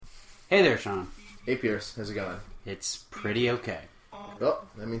Hey there, Sean. Hey, Pierce. How's it going? It's pretty okay. Well,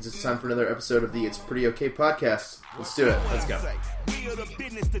 that means it's time for another episode of the It's Pretty Okay podcast. Let's do it. Let's go. We are the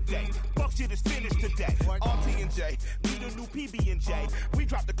business today. Fuck shit is finished today. RT&J, we the new PB&J. We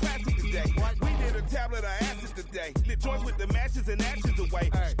dropped the classic today. We did a tablet of acid today. Lit joints with the matches and actions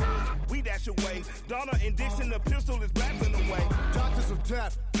away. We dash away. Donna and Dixon, the pistol is blasting away. Doctors of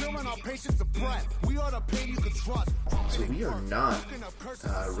death, filming our patients of breath. We are the pain you can trust. So we are not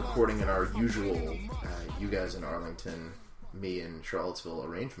recording in our usual you guys in Arlington, me in Charlottesville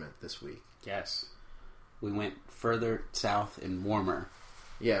arrangement this week. Yes. We went further south and warmer.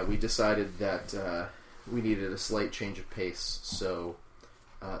 Yeah, we decided that we needed a slight change of pace, so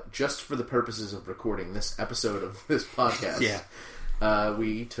just for the purposes of recording this episode of this podcast,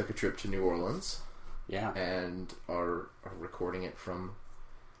 we took a trip to New Orleans. Yeah. And are recording it from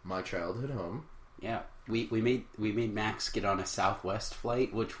my childhood home. Yeah. We made Max get on a Southwest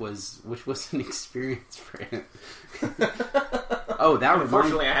flight, which was an experience for him.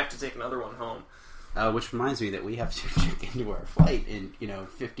 Unfortunately, I have to take another one home. Which reminds me that we have to check into our flight in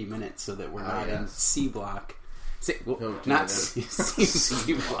 50 minutes so that we're not in C block. C block.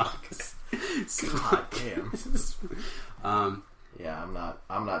 God damn. Yeah,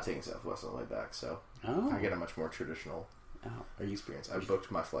 I'm not taking Southwest on the way back, so I get a much more traditional experience. I booked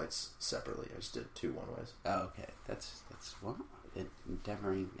my flights separately. I just did 2 one-ways. Oh, okay. That's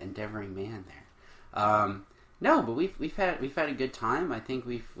endeavoring man there. No, but we've had a good time. I think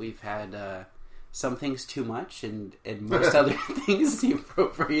we've had some things too much and most other things the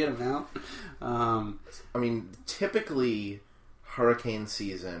appropriate amount. I mean, typically hurricane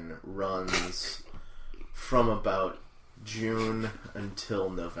season runs from about June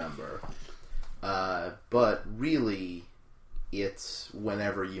until November. But really, it's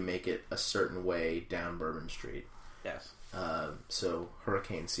whenever you make it a certain way down Bourbon Street. Yes. So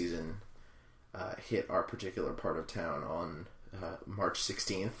hurricane season hit our particular part of town on March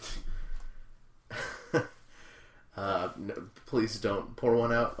 16th. Please don't pour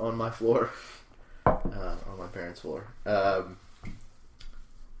one out on my floor, on my parents' floor.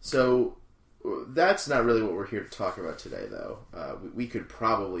 So that's not really what we're here to talk about today, though. We could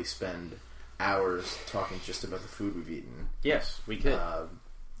probably spend hours talking just about the food we've eaten. Yes, we could.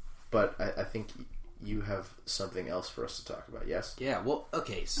 But I think you have something else for us to talk about. Yes. Yeah. Well,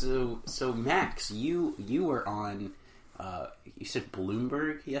 okay. So Max, you were on. You said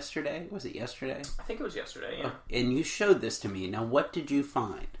Bloomberg yesterday. Was it yesterday? I think it was yesterday. Yeah. And you showed this to me. Now, what did you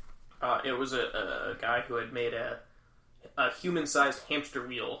find? It was a guy who had made a human-sized hamster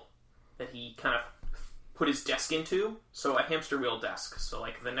wheel that he kind of put his desk into. So a hamster wheel desk. So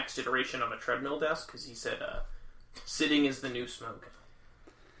like the next iteration of a treadmill desk, because he said sitting is the new smoke.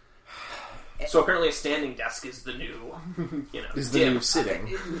 So apparently a standing desk is the new, is the new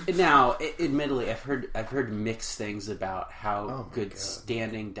sitting. Now, admittedly, I've heard mixed things about how good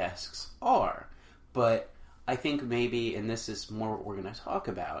standing desks are, but I think maybe, and this is more what we're going to talk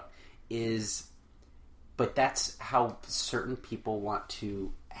about, but that's how certain people want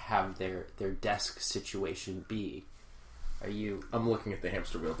to have their desk situation be. I'm looking at the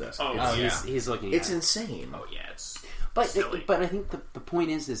hamster wheel desk. He's looking. It's insane. Oh yeah, it's silly. But I think the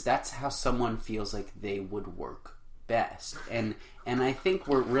point is that's how someone feels like they would work best, and I think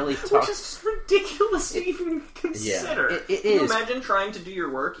we're really talking. Which is ridiculous to even consider. Yeah, it Can you is. imagine trying to do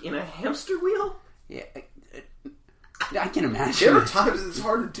your work in a hamster wheel? Yeah, I can imagine. There are times it's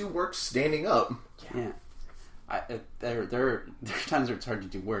hard to do work standing up. Yeah. There are times where it's hard to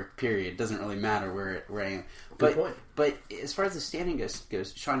do work. Period. It doesn't really matter where I am. Good point. But as far as the standing desk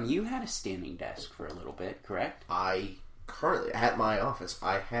goes, Sean, you had a standing desk for a little bit, correct? I currently at my office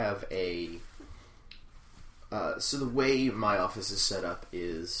I have a. So the way my office is set up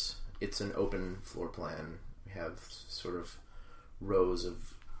is it's an open floor plan. We have sort of rows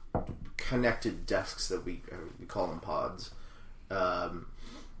of connected desks that we call them pods,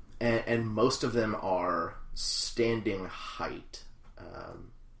 and most of them are standing height,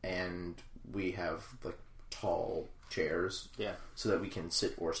 and we have like tall chairs, so that we can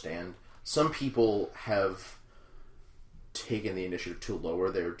sit or stand. Some people have taken the initiative to lower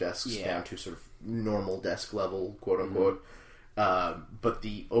their desks down to sort of normal desk level, quote unquote. But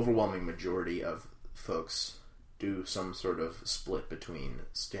the overwhelming majority of folks do some sort of split between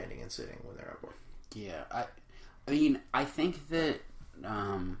standing and sitting when they're at work. Yeah, I mean, I think that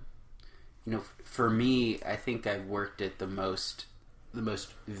for me, I think I've worked at the most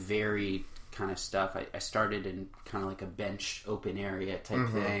varied kind of stuff. I started in kind of like a bench open area type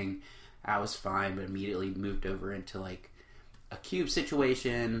thing. I was fine, but immediately moved over into like a cube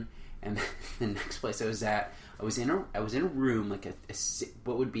situation, And the next place I was at, I was in a room, like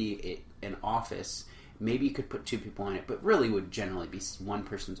what would be an office. Maybe you could put 2 people in it, but really would generally be one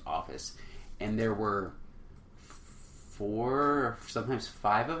person's office. And there were 4, sometimes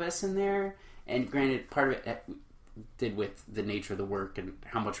 5 of us in there. And granted, part of it did with the nature of the work and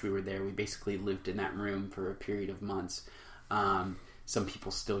how much we were there. We basically lived in that room for a period of months. Some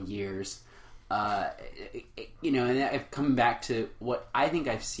people still years. And I've come back to what I think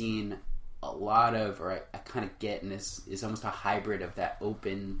I've seen a lot of, or I kind of get, and is almost a hybrid of that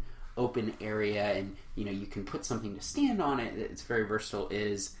open area, and you can put something to stand on it. It's very versatile.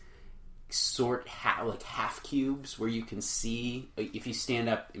 Is like half cubes where you can see if you stand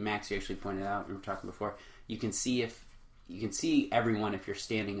up. Max, you actually pointed out, we were talking before. You can see everyone if you're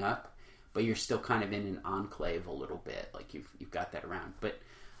standing up, but you're still kind of in an enclave a little bit. Like you've got that around. But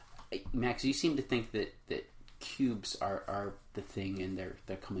Max, you seem to think that cubes are the thing, and they're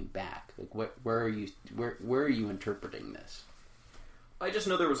coming back. Like where are you interpreting this? I just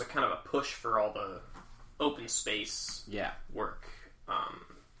know there was a kind of a push for all the open space work.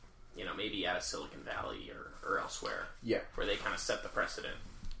 Maybe out of Silicon Valley or elsewhere. Yeah. Where they kind of set the precedent.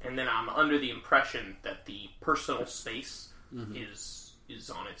 And then I'm under the impression that the personal space is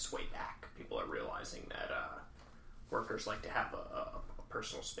on its way back. People are realizing that workers like to have a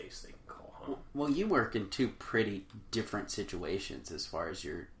personal space they can call home. Well, you work in 2 pretty different situations as far as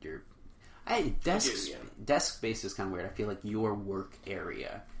your desk space is kind of weird. I feel like your work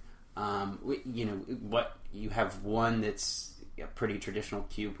area, what you have one that's a pretty traditional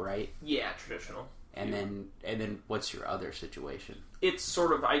cube, right? Yeah, traditional. And then what's your other situation? It's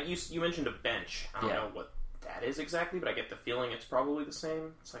sort of you mentioned a bench. I don't know what that is exactly, but I get the feeling it's probably the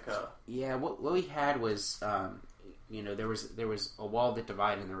same. It's like a What we had was there was a wall that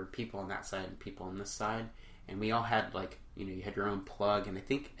divided, and there were people on that side and people on this side, and we all had you had your own plug, and I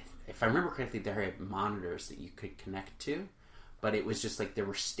think if I remember correctly, there had monitors that you could connect to, but it was just like there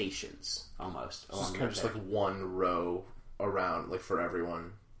were stations almost. So it's kind of just like one row around, like for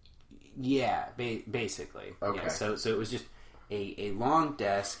everyone. Yeah, basically. Okay. Yeah, so it was just a long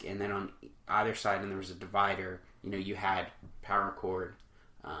desk, and then on either side, and there was a divider. You had power cord,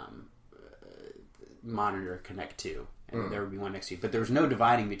 monitor connect to, and there would be one next to you. But there was no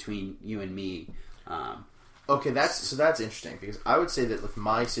dividing between you and me. Okay, that's interesting, because I would say that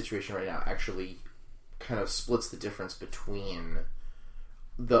my situation right now actually kind of splits the difference between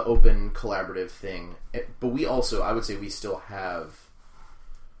the open collaborative thing, but we also, I would say, we still have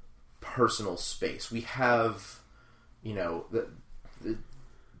personal space. We have,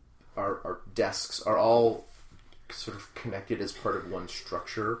 our desks are all sort of connected as part of one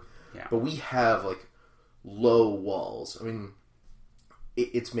structure, but we have low walls. I mean,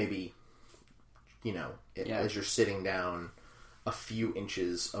 it's maybe, as you're sitting down, a few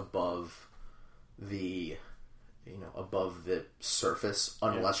inches above the surface,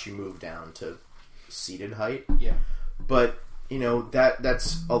 unless you move down to seated height. Yeah. But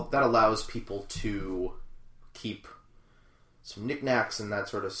that allows people to keep some knickknacks and that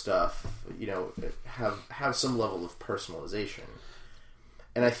sort of stuff. Have some level of personalization,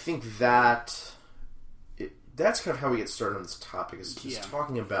 and I think that's kind of how we get started on this topic. Is just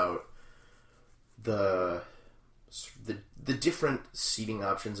talking about the different seating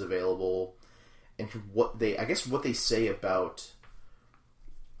options available, and what they say about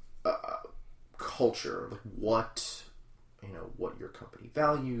culture, like what your company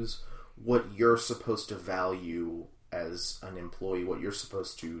values, what you're supposed to value as an employee, what you're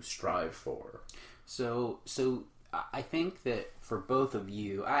supposed to strive for. So I think that for both of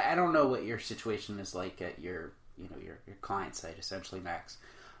you, I don't know what your situation is like at your client site, essentially, Max.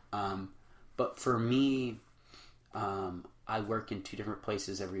 But for me, I work in 2 different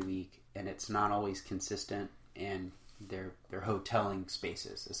places every week, and it's not always consistent, and they're hoteling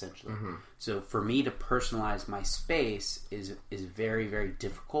spaces, essentially. Mm-hmm. So for me to personalize my space is very, very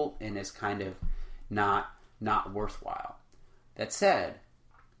difficult, and is kind of not worthwhile. That said,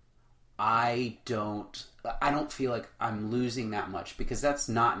 I don't feel like I'm losing that much, because that's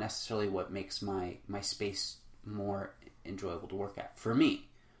not necessarily what makes my space more enjoyable to work at for me.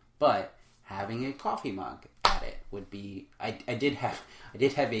 But having a coffee mug at it would be. I did have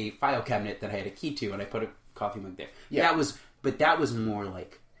a file cabinet that I had a key to, and I put a coffee mug there. Yeah. That was more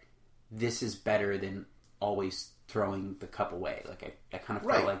like, this is better than always throwing the cup away. Like I kind of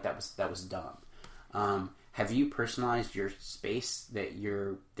felt like that was dumb. Have you personalized your space that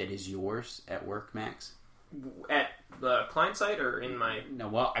is yours at work, Max? At the client site or in my... No,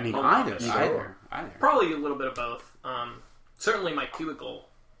 well, I mean, either. Probably a little bit of both. Certainly my cubicle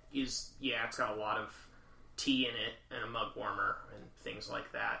is, it's got a lot of tea in it and a mug warmer and things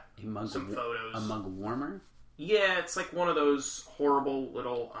like that. Some photos. A mug warmer? Yeah, it's like one of those horrible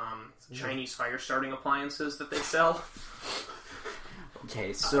little Chinese fire starting appliances that they sell.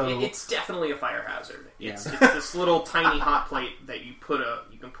 Okay, so it's definitely a fire hazard. It's this little tiny hot plate that you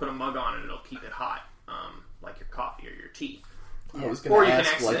can put a mug on and it'll keep it hot, like your coffee or your tea. I was going to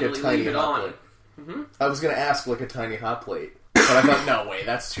ask like a tiny hot plate. Mm-hmm. I was going to ask like a tiny hot plate, but I thought, no way,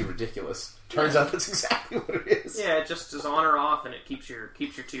 that's too ridiculous. Turns out that's exactly what it is. Yeah, it just is on or off, and it keeps your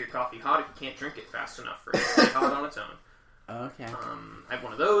tea or coffee hot if you can't drink it fast enough for it to stay hot on its own. Okay. I have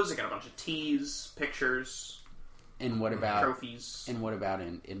one of those. I got a bunch of teas, pictures. And what about trophies? And what about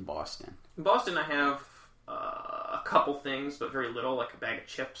in Boston? In Boston, I have a couple things, but very little, like a bag of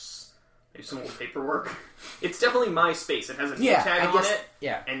chips, maybe some old paperwork. It's definitely my space. It has a name tag on it,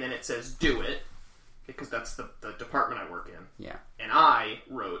 and then it says "Do It," because that's the department I work in. Yeah. And I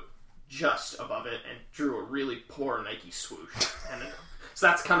wrote just above it and drew a really poor Nike swoosh, and so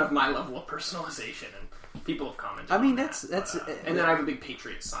that's kind of my level of personalization. And people have commented. I mean, on that's and then I have a big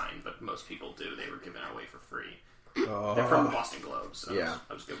Patriots sign, but most people do. They were given away for free. They're from the Boston Globe, so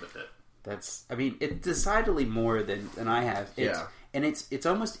I was good with it. It's decidedly more than I have. And it's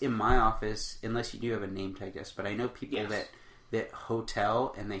almost in my office, unless you do have a name tag, yes. But I know people that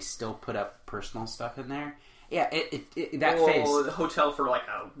hotel and they still put up personal stuff in there. Yeah, phase. The hotel for like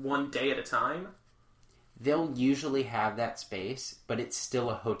one day at a time. They'll usually have that space, but it's still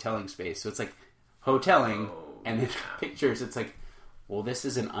a hoteling space. So it's like hoteling, and then pictures. It's like, well, this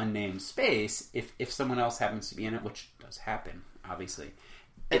is an unnamed space. If someone else happens to be in it, which does happen, obviously,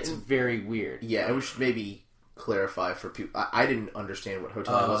 it's very weird. Yeah, and we should maybe clarify for people. I didn't understand what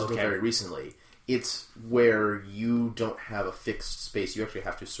hoteling was until very recently. It's where you don't have a fixed space. You actually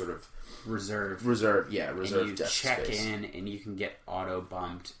have to sort of reserve and you desk check space. in, and you can get auto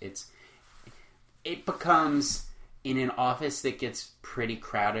bumped. It becomes, in an office that gets pretty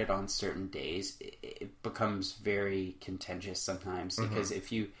crowded on certain days, it becomes very contentious sometimes. Because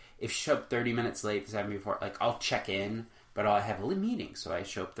if you show up 30 minutes late, this happened before, like I'll check in, but I'll have a meeting, so I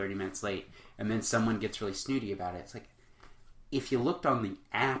show up 30 minutes late, and then someone gets really snooty about it. It's like, if you looked on the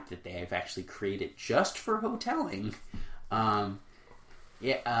app that they have actually created just for hoteling,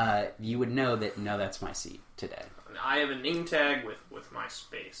 you would know that, no, that's my seat today. I have a name tag with my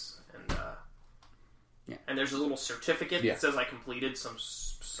space, and there's a little certificate that says I completed some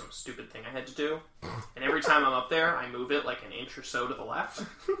stupid thing I had to do. And every time I'm up there, I move it like an inch or so to the left.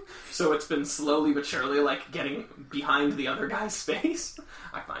 So it's been slowly but surely like getting behind the other guy's space.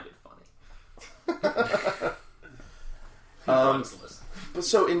 I find it funny. But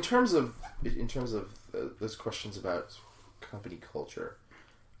so in terms of those questions about company culture,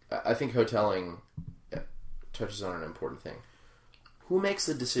 I think hoteling touches on an important thing. Who makes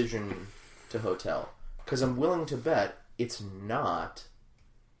the decision to hotel? Because I'm willing to bet it's not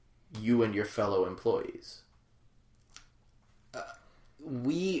you and your fellow employees.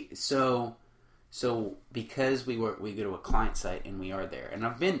 So because we go to a client site and we are there, and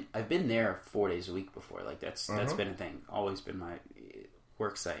I've been there 4 days a week before. Like that's been a thing. Always been my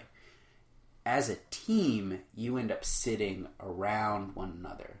work site. As a team, you end up sitting around one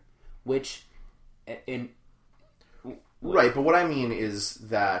another, right. But what I mean is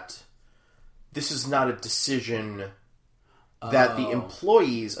that this is not a decision that the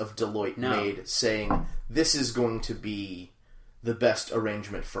employees of Deloitte made, saying this is going to be the best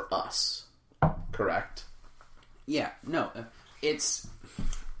arrangement for us. Correct? Yeah. No. It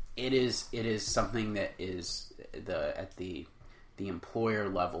is something that is at the employer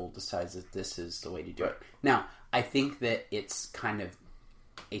level decides that this is the way to do it. Now, I think that it's kind of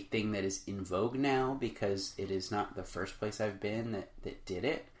a thing that is in vogue now because it is not the first place I've been that did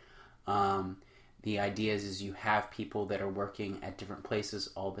it. The idea is you have people that are working at different places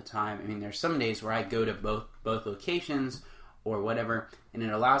all the time. I mean, there's some days where I go to both locations or whatever, and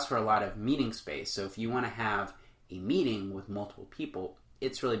it allows for a lot of meeting space. So if you want to have a meeting with multiple people,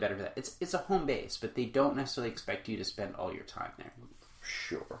 it's really better for that. It's a home base, but they don't necessarily expect you to spend all your time there.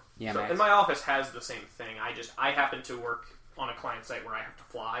 Sure. Yeah, and my office has the same thing. I happen to work on a client site where I have to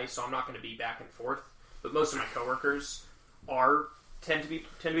fly, so I'm not going to be back and forth. But most of my coworkers tend to be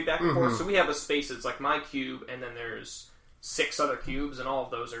back and forth. So we have a space that's like my cube, and then there's 6 other cubes, and all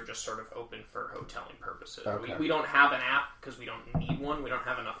of those are just sort of open for hoteling purposes. Okay. We don't have an app because we don't need one. We don't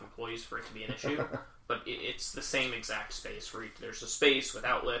have enough employees for it to be an issue. But it's the same exact space where there's a space with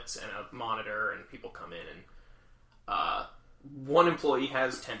outlets and a monitor, and people come in. And one employee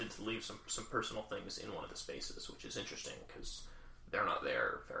has tended to leave some personal things in one of the spaces, which is interesting because they're not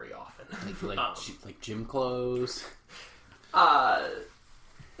there very often. Like gym clothes.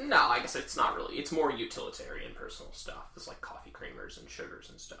 No, I guess it's not really. It's more utilitarian personal stuff. It's like coffee creamers and sugars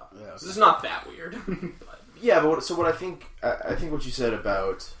and stuff. Yeah, so it's not that weird. But. Yeah, but what I think what you said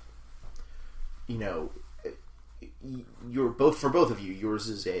about, you know, for both of you, yours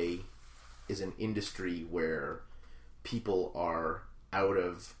is an industry where people are out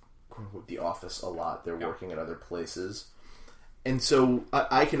of the office a lot. They're working at other places. And so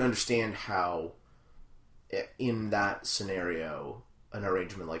I can understand how in that scenario an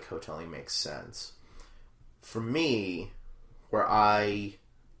arrangement like hoteling makes sense. For me, where I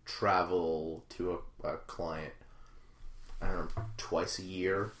travel to a client, I don't know, twice a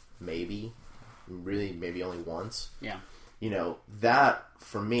year, maybe only once. Yeah. You know, that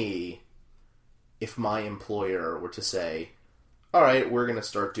for me, if my employer were to say, all right, we're going to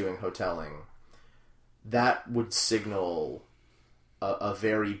start doing hoteling, that would signal a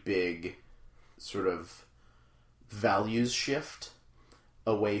very big sort of values shift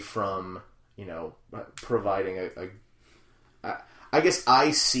away from, you know, providing I guess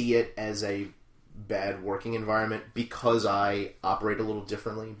I see it as a bad working environment because I operate a little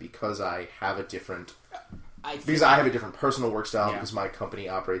differently, because I have a different personal work style, because my company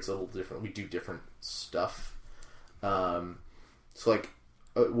operates a little different. We do different stuff. So like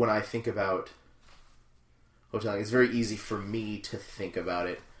when I think about hoteling, it's very easy for me to think about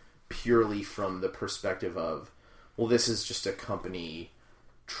it purely from the perspective of, well, this is just a company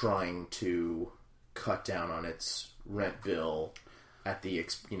trying to cut down on its rent bill at the,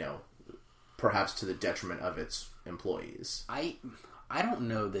 you know, perhaps to the detriment of its employees. I don't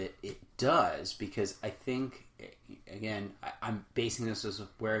know that it does, because I think, again, I'm basing this as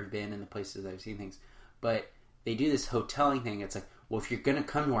where I've been and the places I've seen things, but they do this hoteling thing. It's like, well, if you're going to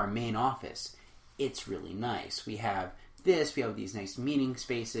come to our main office, it's really nice. We have this, we have these nice meeting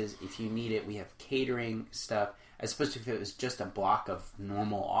spaces. If you need it, we have catering stuff. As opposed to if it was just a block of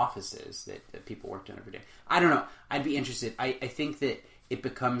normal offices that people worked in every day. I don't know. I'd be interested. I think that it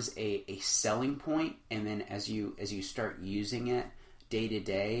becomes a selling point, and then as you start using it day to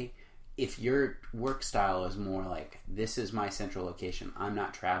day, if your work style is more like, this is my central location, I'm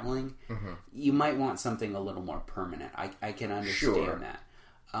not traveling, you might want something a little more permanent. I can understand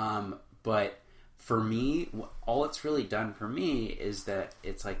that. But for me, all it's really done for me is that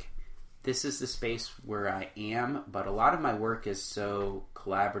it's like, this is the space where I am, but a lot of my work is so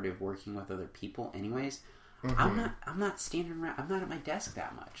collaborative, working with other people anyways. I'm not standing around, I'm not at my desk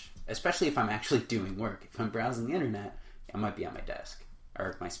that much. Especially if I'm actually doing work. If I'm browsing the internet, I might be at my desk.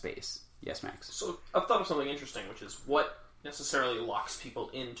 Or my space. Yes, Max? So, I've thought of something interesting, which is what necessarily locks people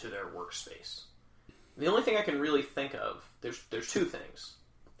into their workspace. The only thing I can really think of, there's two things.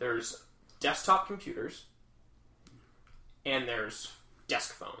 There's desktop computers, and there's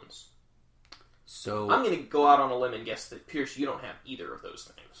desk phones. So I'm going to go out on a limb and guess that, Pierce, you don't have either of those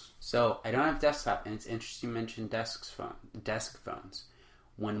things. So I don't have desktop, and it's interesting you mentioned desk phones.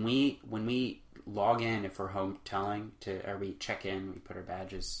 When we log in, if we're hoteling, or we check in, we put our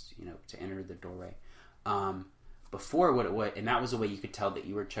badges, you know, to enter the doorway. Before, what it would, and that was the way you could tell that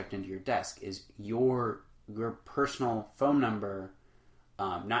you were checked into your desk, is your personal phone number,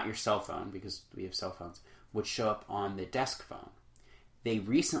 not your cell phone, because we have cell phones, would show up on the desk phone. They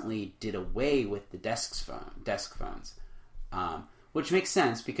recently did away with the desk phones, which makes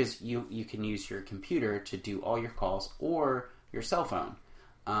sense because you can use your computer to do all your calls or your cell phone,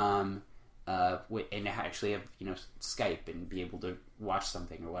 and actually have, you know, Skype and be able to watch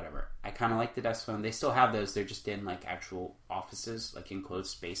something or whatever. I kind of like the desk phone. They still have those. They're just in like actual offices, like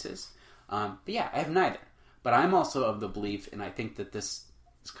enclosed spaces. But yeah, I have neither. But I'm also of the belief, and I think that this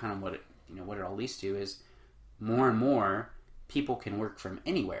is kind of what it all leads to, is more and more people can work from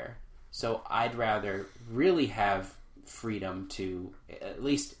anywhere. So I'd rather really have freedom to, at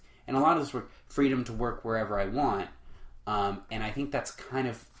least in a lot of this work, freedom to work wherever I want. And I think that's kind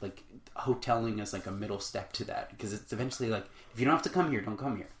of like hoteling is like a middle step to that, because it's eventually like, if you don't have to come here, don't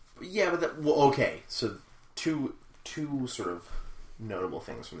come here. Yeah, but okay. So two sort of notable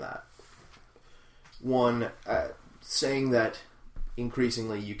things from that. One, saying that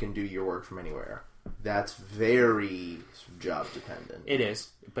increasingly you can do your work from anywhere. That's very job dependent. It is,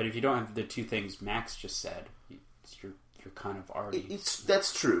 but if you don't have the two things Max just said, you're kind of already.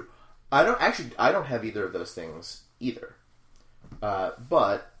 That's true. I don't have either of those things either.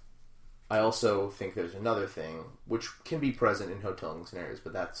 But I also think there's another thing which can be present in hoteling scenarios,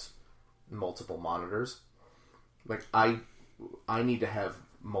 but that's multiple monitors. Like I need to have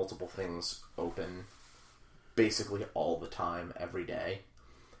multiple things open basically all the time, every day.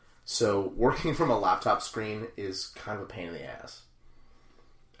 So working from a laptop screen is kind of a pain in the ass.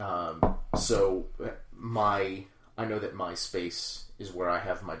 So my I know that my space is where I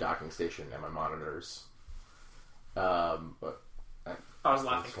have my docking station and my monitors. But I was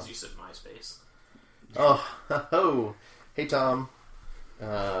laughing because you said MySpace. Oh, hey Tom.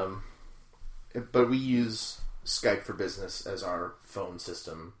 But we use Skype for Business as our phone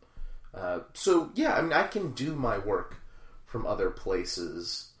system. So yeah, I mean, I can do my work from other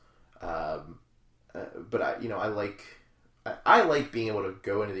places. But I like being able to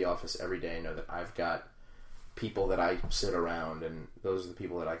go into the office every day and know that I've got people that I sit around, and those are the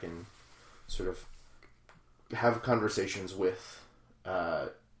people that I can sort of have conversations with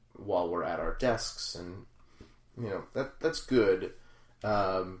while we're at our desks, and that's good.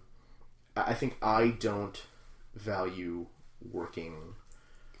 I think I don't value working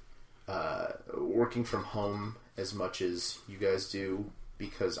from home as much as you guys do,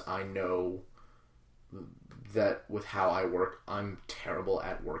 because I know that with how I work, I'm terrible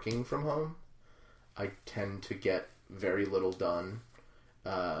at working from home. I tend to get very little done,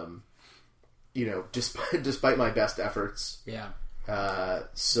 despite my best efforts. Yeah.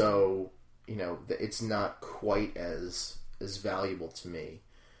 So, it's not quite as valuable to me.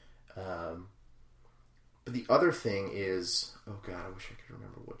 But the other thing is, oh God, I wish I could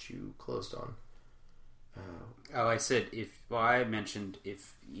remember what you closed on. I said I mentioned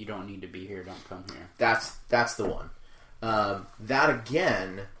if you don't need to be here, don't come here. That's the one. That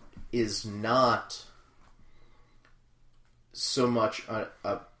again is not so much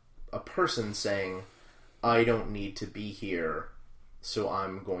a person saying, I don't need to be here, so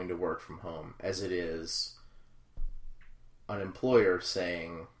I'm going to work from home, as it is an employer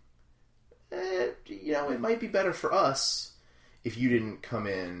saying, it might be better for us if you didn't come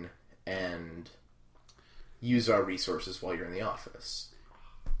in and use our resources while you're in the office.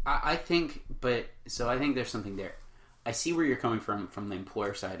 I think there's something there. I see where you're coming from the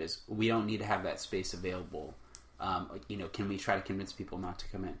employer side is we don't need to have that space available. Can we try to convince people not to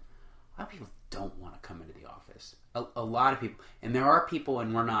come in? A lot of people don't want to come into the office. A lot of people, and there are people,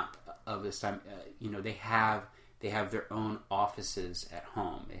 and we're not of this time, they have their own offices at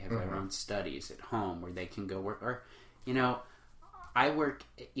home. They have their own studies at home where they can go work. Or, I work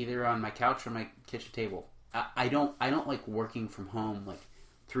either on my couch or my kitchen table. I don't like working from home like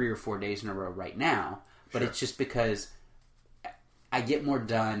 3 or 4 days in a row right now. But It's just because I get more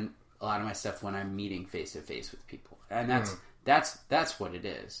done, a lot of my stuff, when I'm meeting face to face with people, and that's what it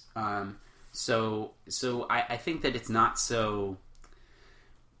is. So I think that it's not so.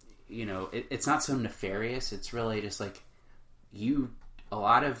 It's not so nefarious. It's really just like a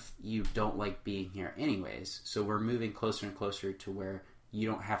lot of you don't like being here anyways. So we're moving closer and closer to where you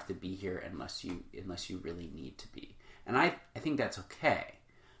don't have to be here unless you really need to be. And I think that's okay.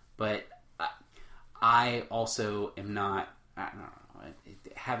 But I also am not, I don't know,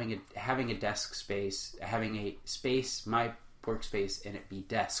 having a desk space, having a space, my workspace, and it be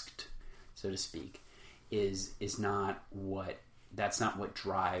desked, so to speak, is not what. That's not what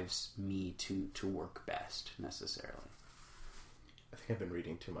drives me to work best, necessarily. I think I've been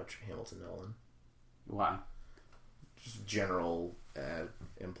reading too much Hamilton Nolan. Why? Just general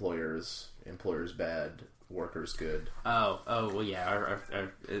employers bad, workers good. Oh, well, yeah,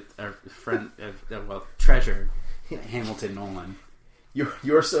 our friend, treasure, Hamilton Nolan.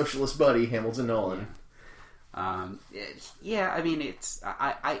 Your socialist buddy, Hamilton Nolan. Yeah. I mean,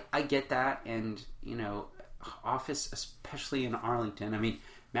 I get that, and office, especially in Arlington. I mean,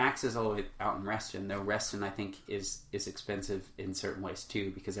 Max is all the way out in Reston, though Reston, I think, is expensive in certain ways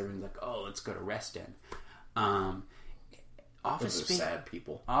too, because everyone's like, oh, let's go to Reston. Office space, sad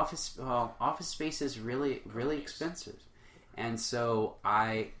people. Office space is really, really expensive, and so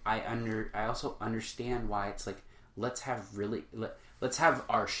I also understand why it's like, let's have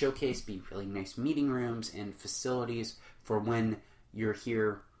our showcase be really nice meeting rooms and facilities for when you're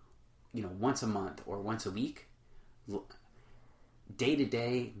here, once a month or once a week. Day to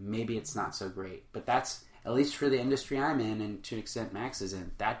day, maybe it's not so great, but that's, at least for the industry I'm in, and to an extent Max is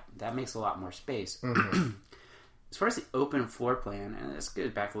in, that makes a lot more space. Mm-hmm. As far as the open floor plan, and this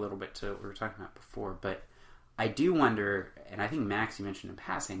goes back a little bit to what we were talking about before, but I do wonder, and I think Max, you mentioned in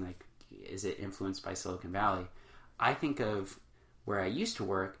passing, like, is it influenced by Silicon Valley? I think of where I used to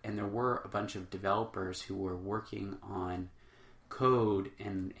work, and there were a bunch of developers who were working on code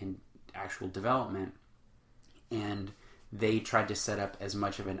and actual development, and they tried to set up as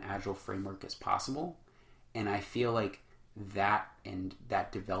much of an agile framework as possible, and I feel like that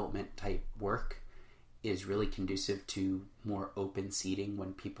development type work is really conducive to more open seating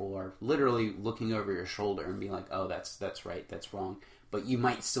when people are literally looking over your shoulder and being like, oh, that's right, that's wrong, but you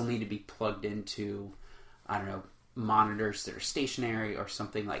might still need to be plugged into, I don't know, monitors that are stationary or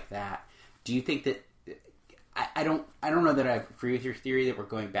something like that. Do you think that, I don't know that I agree with your theory that we're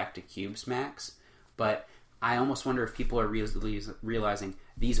going back to cubes, Max, but I almost wonder if people are realizing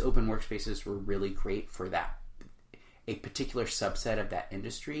these open workspaces were really great for that, a particular subset of that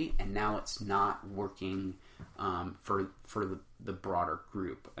industry, and now it's not working for the broader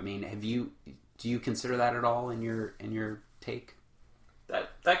group. I mean, do you consider that at all in your take?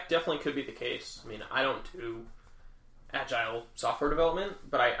 That definitely could be the case. I mean, I don't do agile software development,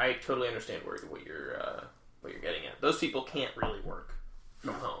 but I totally understand what you're getting at. Those people can't really work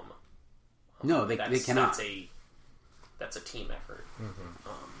from home. No, they cannot. That's a team effort.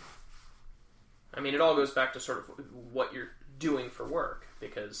 I mean, it all goes back to sort of what you're doing for work,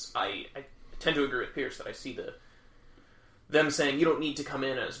 because I tend to agree with Pierce that I see them saying you don't need to come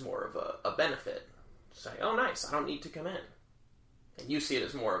in as more of a benefit. Say, oh, nice, I don't need to come in. And you see it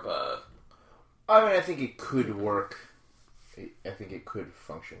as more of a... I mean, I think it could work. I think it could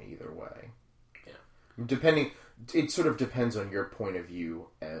function either way. Yeah. It sort of depends on your point of view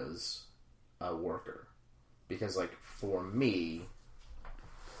as a worker. Because, like, for me,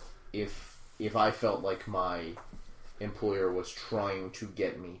 if I felt like my employer was trying to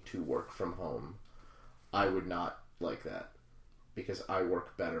get me to work from home, I would not like that. Because I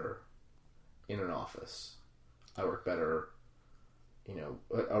work better in an office. I work better,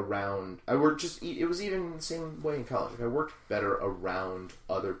 around... it was even the same way in college. Like, I worked better around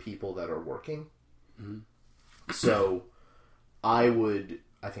other people that are working. Mm-hmm. So, I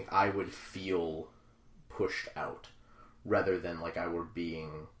think I would feel pushed out rather than like I were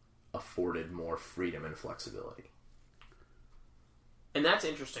being afforded more freedom and flexibility. And that's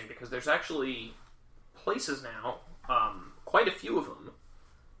interesting because there's actually places now, quite a few of them,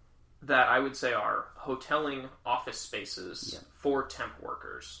 that I would say are hoteling office spaces for temp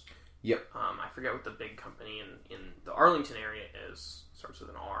workers. Yep. I forget what the big company in the Arlington area is. Starts with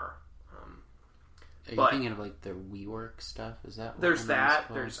an R. Are you thinking of like the WeWork stuff? Is that what there's that?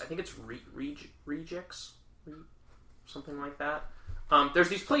 There's I think it's Rejects, something like that. There's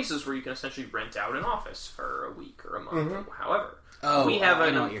these places where you can essentially rent out an office for a week or a month. Mm-hmm. However, we have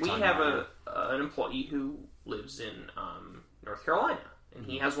an employee who lives in North Carolina, and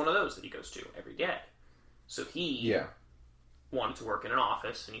he has one of those that he goes to every day. So he wanted to work in an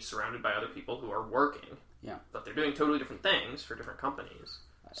office, and he's surrounded by other people who are working. Yeah, but they're doing totally different things for different companies.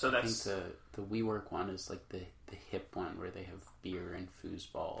 So I think the WeWork one is like the hip one where they have beer and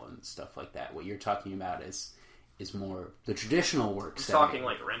foosball and stuff like that. What you're talking about is more the traditional work setting. Talking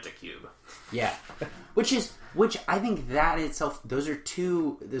like Rent a Cube. Yeah, which I think that itself, those are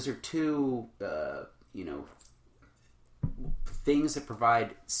two things that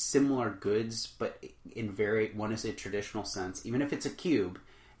provide similar goods, but in one is a traditional sense, even if it's a cube.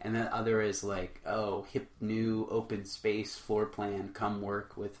 And the other is like, hip, new, open space, floor plan, come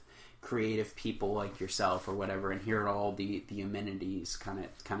work with creative people like yourself or whatever, and here are all the amenities kind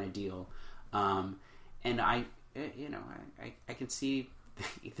of deal. And I can see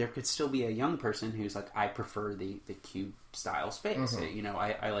there could still be a young person who's like, I prefer the cube style space. Mm-hmm.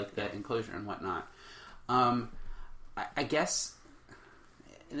 I like the enclosure and whatnot. I guess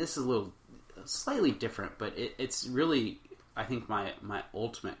this is a little slightly different, but it's really... I think my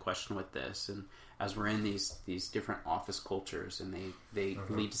ultimate question with this, and as we're in these different office cultures and they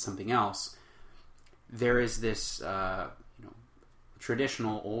lead to something else, there is this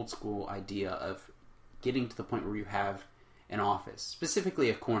traditional old school idea of getting to the point where you have an office, specifically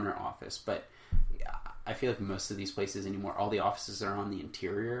a corner office, but I feel like most of these places anymore, all the offices are on the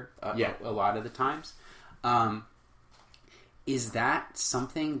interior a lot of the times. Is that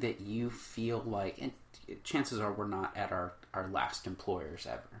something that you feel like, and chances are we're not at our last employers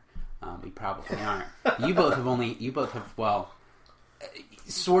ever. We probably aren't. You both have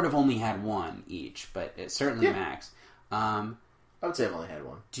sort of only had one each, but it's certainly Max. I would say I've only had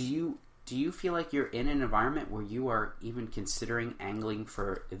one. Do you feel like you're in an environment where you are even considering angling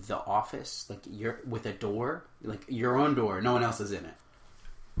for the office, like you're with a door, like your own door, no one else is in it?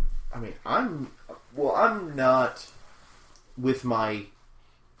 I mean, I'm not with my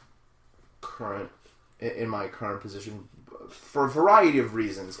current position for a variety of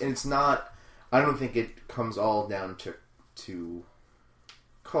reasons, and it's not. I don't think it comes all down to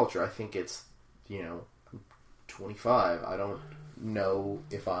culture. I think it's I'm 25. I don't know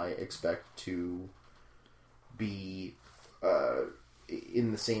if I expect to be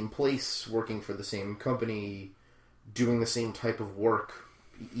in the same place, working for the same company, doing the same type of work,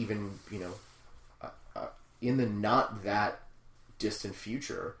 even in the not that distant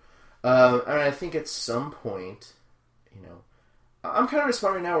future. And I think at some point, I'm kind of at a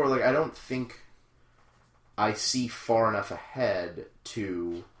spot right now where like I don't think I see far enough ahead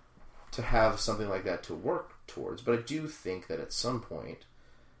to have something like that to work towards. But I do think that at some point,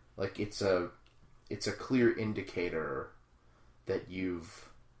 like, it's a clear indicator that you've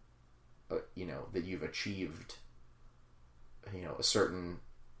achieved, a certain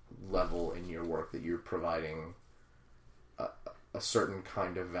level in your work, that you're providing a certain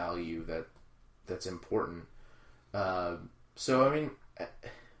kind of value that's important. So, I mean,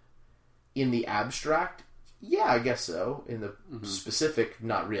 in the abstract, yeah, I guess so. In the specific,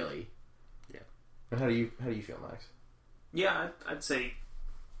 not really. Yeah. And how do you feel, Max? Yeah, I'd say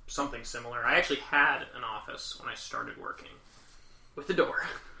something similar. I actually had an office when I started working with a door.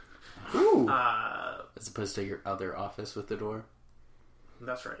 Ooh. As opposed to your other office with the door?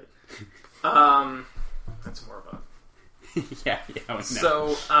 That's right. That's more of a... yeah, I would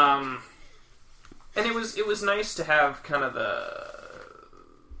know. So, and it was nice to have kind of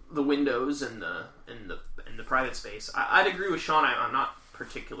the windows and the private space. I'd agree with Sean. I'm not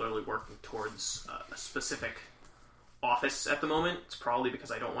particularly working towards a specific office at the moment. It's probably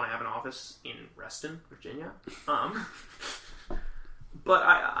because I don't want to have an office in Reston, Virginia. But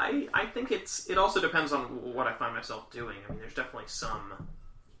I think it also depends on what I find myself doing. I mean, there's definitely some,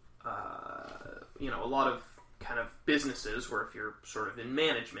 a lot of kind of businesses where if you're sort of in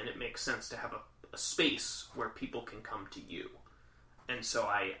management, it makes sense to have a space where people can come to you. And so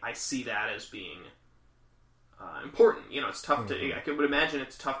I see that as being important. It's tough to... I would imagine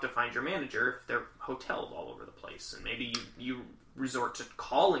it's tough to find your manager if they're hoteled all over the place. And maybe you resort to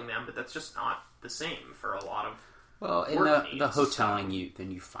calling them, but that's just not the same for a lot of... Well, in the hoteling,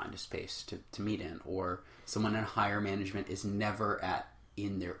 you find a space to meet in, or someone in higher management is never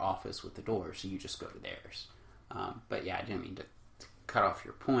in their office with the door, so you just go to theirs. But yeah, I didn't mean to cut off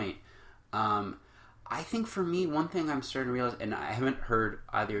your point. I think for me, one thing I'm starting to realize, and I haven't heard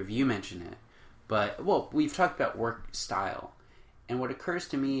either of you mention it, but we've talked about work style, and what occurs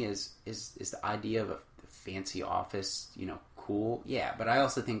to me is the idea of a fancy office, cool, yeah. But I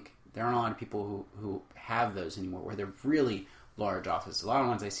also think there aren't a lot of people who have those anymore, where they're really large offices. A lot of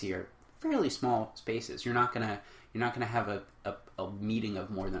ones I see are fairly small spaces. You're not gonna have a meeting of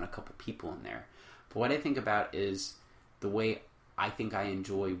more than a couple people in there. But what I think about is the way I think I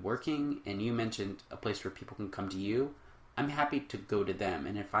enjoy working, and you mentioned a place where people can come to you. I'm happy to go to them,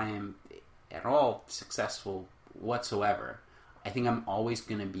 and if I am at all successful whatsoever, I think I'm always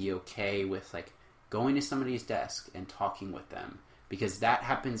going to be okay with like going to somebody's desk and talking with them, because that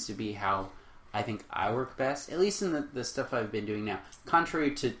happens to be how I think I work best, at least in the stuff I've been doing now.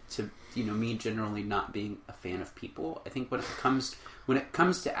 Contrary to me generally not being a fan of people, I think when it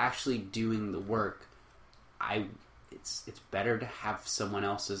comes to actually doing the work, it's better to have someone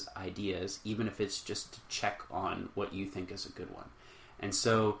else's ideas, even if it's just to check on what you think is a good one. And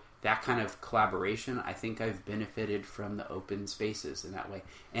so that kind of collaboration, I think I've benefited from the open spaces in that way.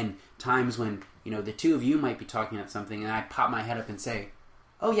 And times when, the two of you might be talking about something and I pop my head up and say,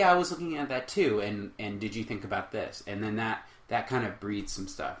 oh yeah, I was looking at that too, and did you think about this? And then that kind of breeds some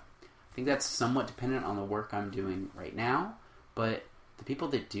stuff. I think that's somewhat dependent on the work I'm doing right now, but the people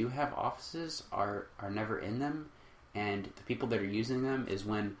that do have offices are never in them, and the people that are using them is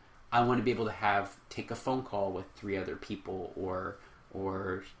when I want to be able to take a phone call with 3 other people, or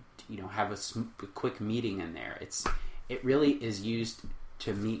have a quick meeting in there. It really is used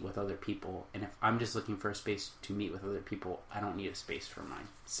to meet with other people, and if I'm just looking for a space to meet with other people, I don't need a space for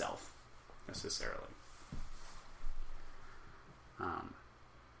myself necessarily.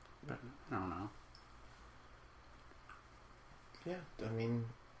 But I don't know. Yeah, I mean,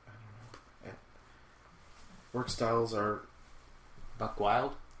 I don't know. Work styles are buck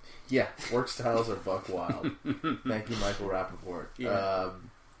wild. Yeah, work styles are buck wild. Thank you, Michael Rappaport. Yeah.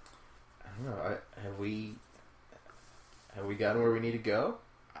 I don't know. Have we gotten where we need to go?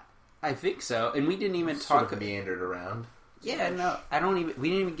 I think so, and we didn't even sort of meandered around. Yeah, no, we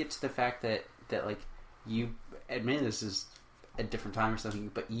didn't even get to the fact that like you admit this is a different time or something,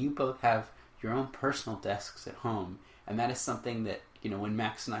 but you both have your own personal desks at home, and that is something that when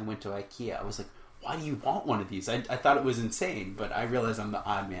Max and I went to IKEA, I was like, why do you want one of these? I thought it was insane, but I realize I'm the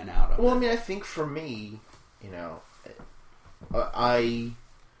odd man out of it. Well, I mean, I think for me,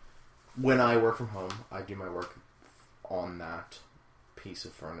 when I work from home, I do my work on that piece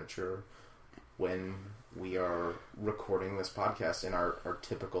of furniture. When we are recording this podcast in our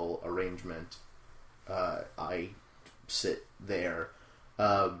typical arrangement, I sit there.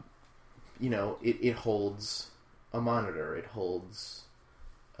 It holds a monitor. It holds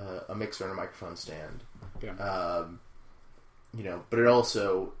a mixer and a microphone stand. Yeah. But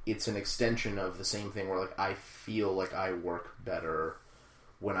it's an extension of the same thing where like I feel like I work better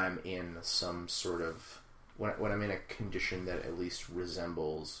when I'm in some sort of when I'm in a condition that at least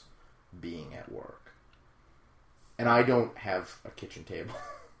resembles being at work. And I don't have a kitchen table.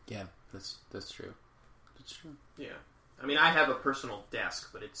 Yeah, that's true. That's true. Yeah. I mean, I have a personal desk,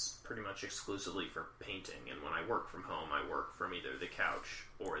 but it's pretty much exclusively for painting. And when I work from home, I work from either the couch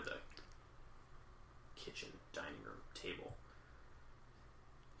or the kitchen dining room table.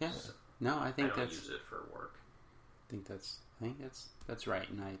 Yeah. So no, I think I don't use it for work. I think that's right.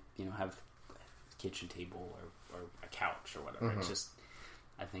 And I have a kitchen table or a couch or whatever. It's just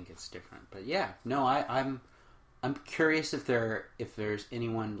I think it's different. But yeah, no, I'm curious if there's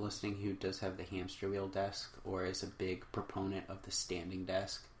anyone listening who does have the hamster wheel desk or is a big proponent of the standing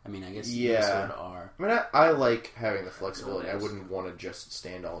desk. I mean, I guess you sort of are. I mean, I like having the flexibility. I wouldn't want to just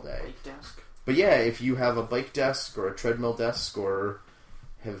stand all day. Bike desk? But yeah, if you have a bike desk or a treadmill desk or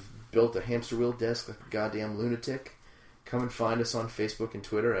have built a hamster wheel desk like a goddamn lunatic, come and find us on Facebook and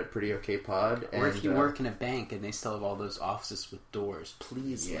Twitter at Pretty Okay Pod. Or if you work in a bank and they still have all those offices with doors,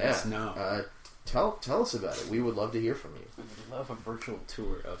 please let us know. Tell us about it. We would love to hear from you. We would love a virtual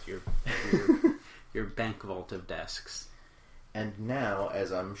tour of your your bank vault of desks. And now,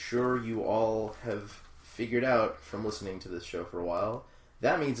 as I'm sure you all have figured out from listening to this show for a while,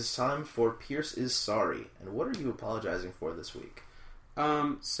 that means it's time for Pierce is Sorry. And what are you apologizing for this week?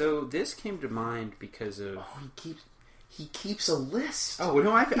 So this came to mind because of... He keeps a list. Oh,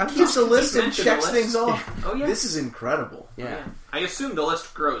 no, he keeps a list and checks things off. Yeah. Oh, yeah. This is incredible. Yeah. Oh, yeah. I assume the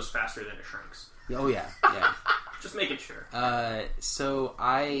list grows faster than it shrinks. Oh, yeah. Just making sure. So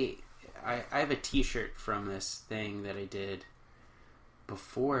I have a t-shirt from this thing that I did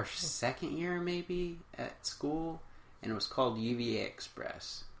before second year, maybe, at school, and it was called UVA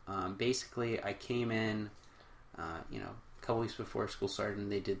Express. Basically, I came in, a couple weeks before school started, and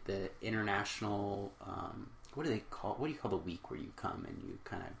they did the international... what do you call the week where you come and you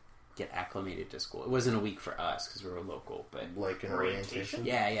kind of get acclimated to school? It wasn't a week for us because we were local, but like an orientation.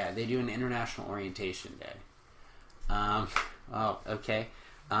 Yeah, they do an international orientation day. Okay.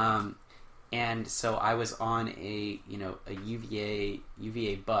 And so I was on a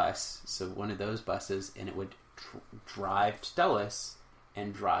UVA bus, so one of those buses, and it would drive to Dulles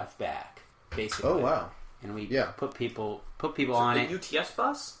and drive back, basically. Oh wow! And we put people on it. A UTS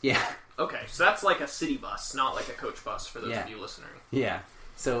bus? Yeah. Okay, so that's like a city bus, not like a coach bus for those of you listening. Yeah.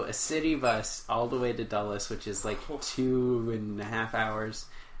 So a city bus all the way to Dulles, which is like 2.5 hours,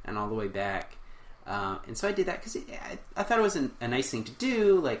 and all the way back. And so I did that because I thought it was a nice thing to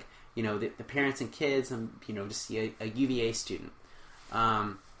do, like, the parents and kids, and, to see a UVA student.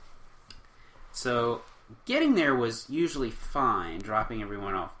 So getting there was usually fine, dropping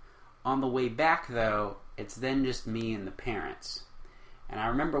everyone off. On the way back, though, it's then just me and the parents. And I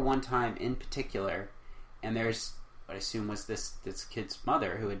remember one time in particular, and there's what I assume was this kid's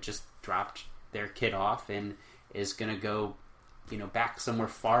mother who had just dropped their kid off and is going to go, back somewhere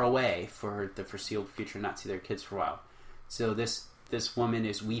far away for the foreseeable future, not see their kids for a while. So this woman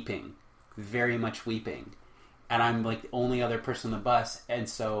is weeping, very much weeping, and I'm like the only other person on the bus, and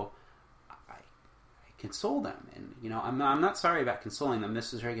so I console them, and I'm not sorry about consoling them.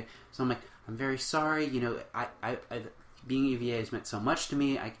 This is very good. So I'm like, I'm very sorry. I being UVA has meant so much to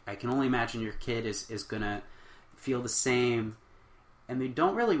me. I can only imagine your kid is going to feel the same. And they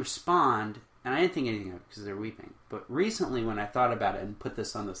don't really respond. And I didn't think anything of it because they're weeping. But recently when I thought about it and put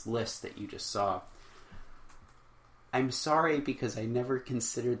this on this list that you just saw, I'm sorry because I never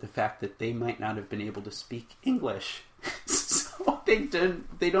considered the fact that they might not have been able to speak English. So they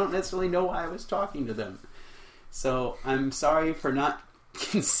don't necessarily know why I was talking to them. So I'm sorry for not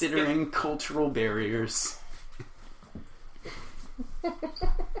considering cultural barriers.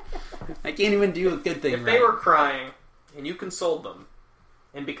 I can't even do a good thing. If they were crying and you consoled them,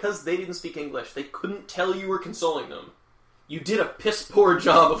 and because they didn't speak English, they couldn't tell you were consoling them, you did a piss poor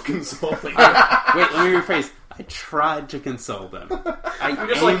job of consoling them. Wait, let me rephrase. I tried to console them. I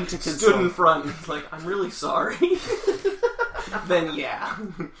just stood in front, like, I'm really sorry. Then yeah.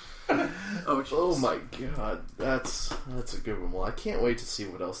 Oh my god, that's a good one. Well, I can't wait to see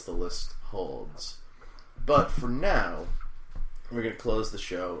what else the list holds. But for now, we're going to close the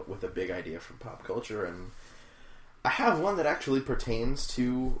show with a big idea from pop culture, and I have one that actually pertains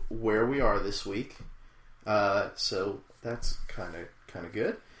to where we are this week. So that's kind of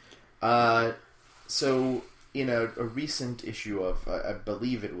good. So in a recent issue of, I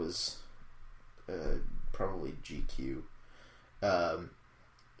believe it was probably GQ,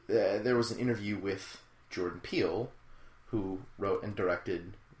 there was an interview with Jordan Peele, who wrote and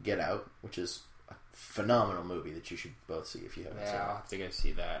directed Get Out, which is a phenomenal movie that you should both see if you haven't seen it. Yeah, I'll have to go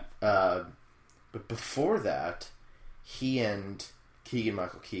see that. But before that, he and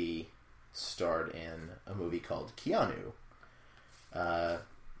Keegan-Michael Key starred in a movie called Keanu,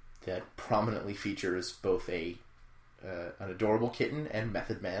 that prominently features both a an adorable kitten and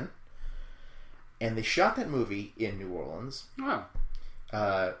Method Man. And they shot that movie in New Orleans. Oh.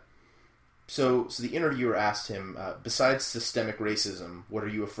 So the interviewer asked him, besides systemic racism, what are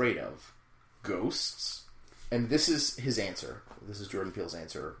you afraid of? Ghosts? And this is his answer. This is Jordan Peele's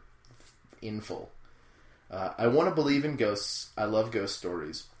answer in full. I want to believe in ghosts. I love ghost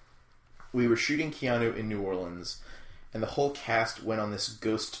stories. We were shooting Keanu in New Orleans, and the whole cast went on this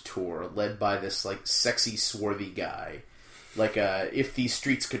ghost tour led by this, like, sexy, swarthy guy. Like, if these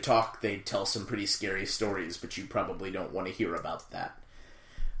streets could talk, they'd tell some pretty scary stories, but you probably don't want to hear about that.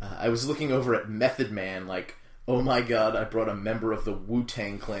 I was looking over at Method Man like, oh my god, I brought a member of the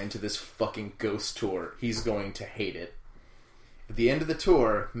Wu-Tang Clan to this fucking ghost tour. He's going to hate it. At the end of the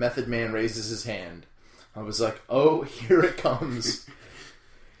tour, Method Man raises his hand. I was like, oh, here it comes.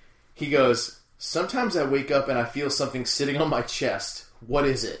 He goes, sometimes I wake up and I feel something sitting on my chest. What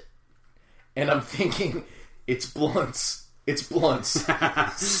is it? And I'm thinking, it's blunts. It's blunts.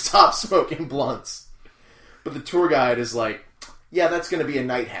 Stop smoking blunts. But the tour guide is like, yeah, that's going to be a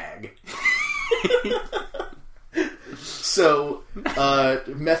night hag. So,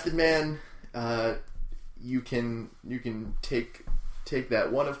 Method Man, you can take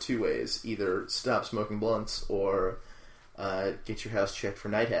that one of two ways. Either stop smoking blunts or get your house checked for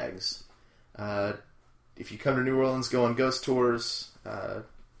night hags. If you come to New Orleans, go on ghost tours. I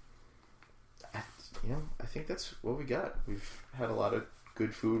think that's what we got. We've had a lot of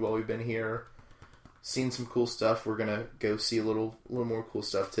good food while we've been here. Seen some cool stuff. We're gonna go see a little more cool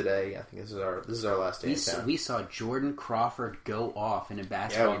stuff today. I think this is our last day in town. We saw Jordan Crawford go off in a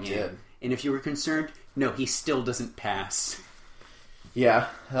basketball game. Did. And if you were concerned, no, he still doesn't pass. Yeah,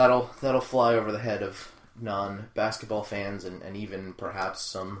 that'll fly over the head of non-basketball fans and even perhaps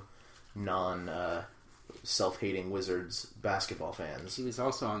some self-hating Wizards basketball fans. He was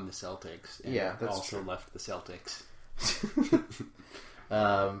also on the Celtics. And that's also true. left the Celtics.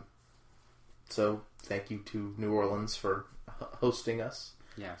 So thank you to New Orleans for hosting us.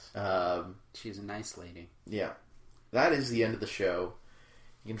 Yes. She's a nice lady. Yeah. That is the end of the show.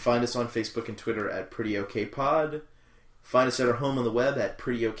 You can find us on Facebook and Twitter at PrettyOKPod. Find us at our home on the web at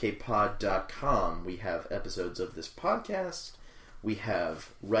PrettyOKPod.com. We have episodes of this podcast. We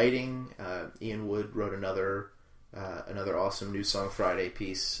have writing. Ian Wood wrote another awesome New Song Friday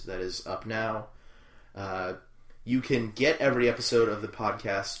piece that is up now. You can get every episode of the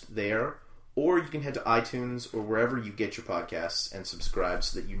podcast there, or you can head to iTunes or wherever you get your podcasts and subscribe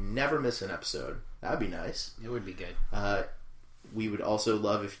so that you never miss an episode. That'd be nice. It would be good. We would also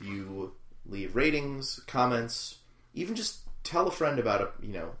love if you leave ratings, comments, even just tell a friend about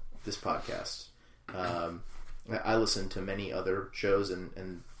this podcast. I listen to many other shows,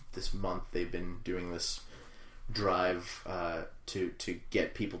 and this month they've been doing this drive to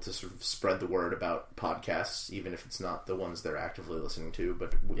get people to sort of spread the word about podcasts, even if it's not the ones they're actively listening to.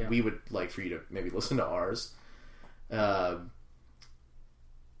 But we would like for you to maybe listen to ours.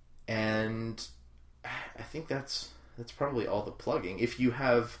 And I think that's probably all the plugging. If you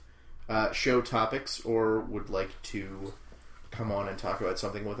have show topics or would like to come on and talk about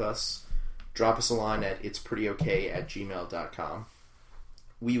something with us, drop us a line at itsprettyoK@gmail.com.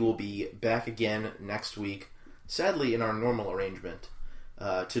 We will be back again next week, sadly in our normal arrangement,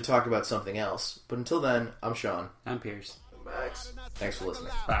 to talk about something else. But until then, I'm Sean. I'm Pierce. Max. Thanks for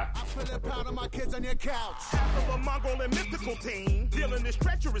listening. Bye. I spend a pound of my kids on your couch. Half of a Mongol and mystical team, dealing this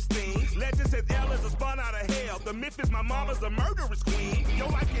treacherous things. Legend says L is a spawn out of hell. The myth is my mama's a murderous queen. Your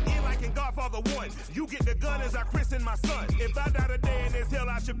life can end like in Godfather 1. You get the gun as I christen my son. If I die today in this hell,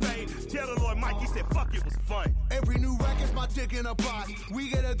 I should pay. Tell the Lord Mikey said, fuck, it was fun. Every new record's my dick in a box. We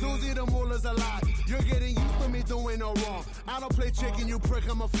get a doozy, the muller's a lot. You're getting used to me doing no wrong. I don't play chicken, you prick,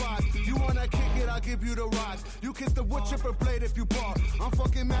 I'm a fox. You wanna kick it, I'll give you the rocks. You kiss the wood chipper blade if you bark. I'm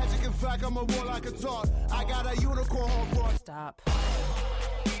fucking magic, in fact, I'm a war like a talk. I got a unicorn for. Stop.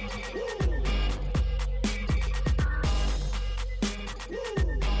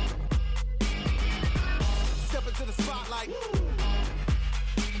 Step into the spotlight. And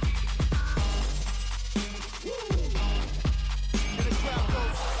the crowd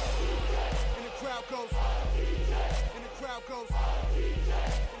goes. And the crowd goes. And the crowd goes.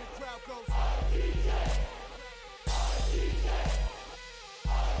 And the crowd goes.